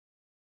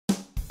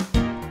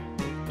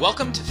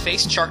Welcome to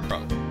Face Chart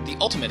Pro, the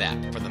ultimate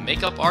app for the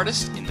makeup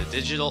artist in the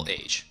digital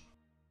age.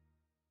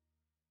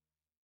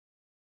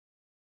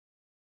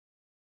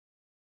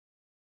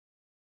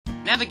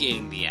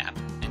 Navigating the app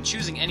and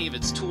choosing any of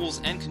its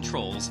tools and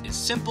controls is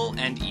simple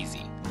and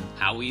easy.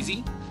 How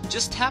easy?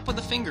 Just tap with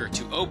a finger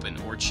to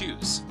open or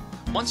choose.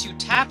 Once you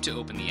tap to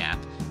open the app,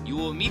 you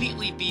will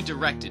immediately be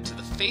directed to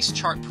the Face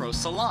Chart Pro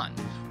Salon,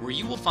 where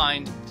you will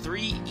find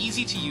 3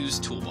 easy-to-use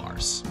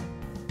toolbars.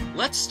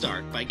 Let's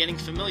start by getting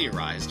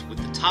familiarized with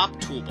the top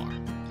toolbar.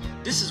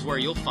 This is where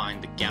you'll find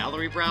the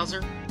Gallery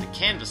Browser, the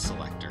Canvas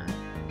Selector,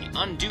 the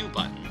Undo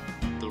button,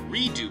 the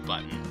Redo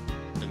button,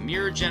 the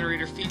Mirror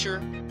Generator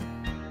feature,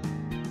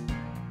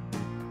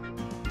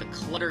 the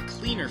Clutter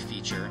Cleaner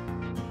feature,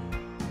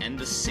 and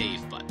the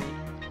Save button.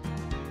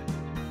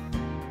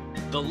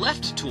 The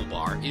left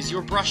toolbar is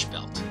your brush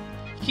belt.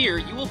 Here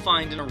you will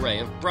find an array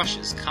of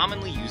brushes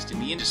commonly used in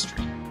the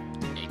industry.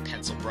 A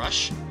pencil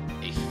brush,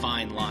 a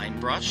fine line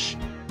brush,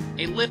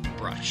 a lip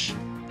brush,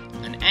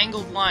 an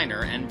angled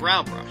liner and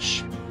brow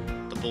brush,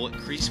 the bullet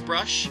crease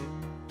brush,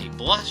 a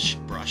blush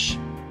brush,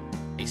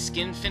 a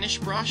skin finish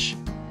brush,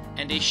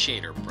 and a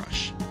shader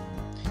brush.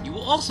 You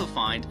will also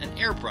find an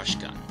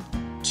airbrush gun,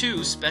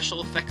 2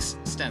 special effects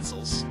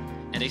stencils,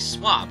 and a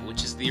swab,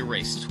 which is the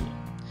erase tool.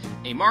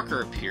 A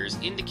marker appears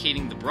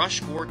indicating the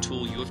brush or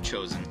tool you have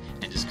chosen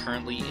and is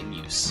currently in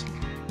use.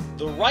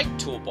 The right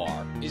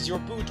toolbar is your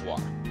boudoir.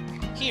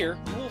 Here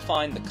you will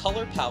find the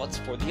color palettes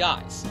for the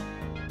eyes,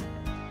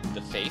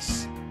 the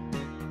face,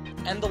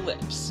 and the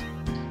lips.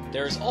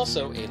 There is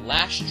also a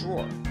lash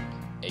drawer,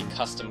 a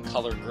custom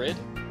color grid,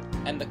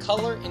 and the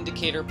color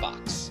indicator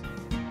box.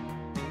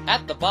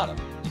 At the bottom,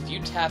 if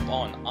you tap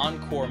on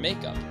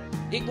EnKoreMakeup,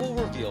 it will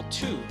reveal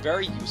 2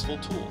 very useful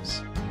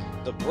tools: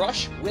 the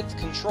brush width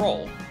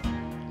control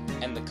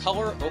and the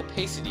color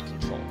opacity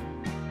control.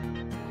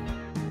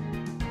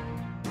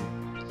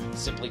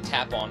 Simply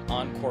tap on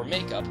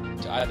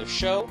EnKoreMakeup to either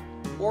show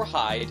or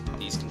hide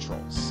these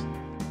controls.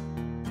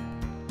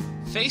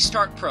 Face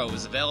Chart Pro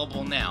is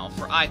available now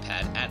for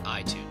iPad at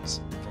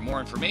iTunes. For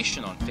more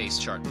information on Face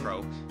Chart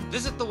Pro,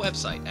 visit the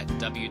website at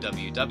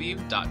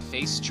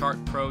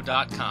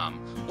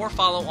www.facechartpro.com or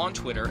follow on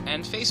Twitter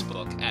and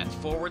Facebook at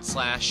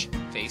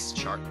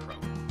 /FaceChartPro.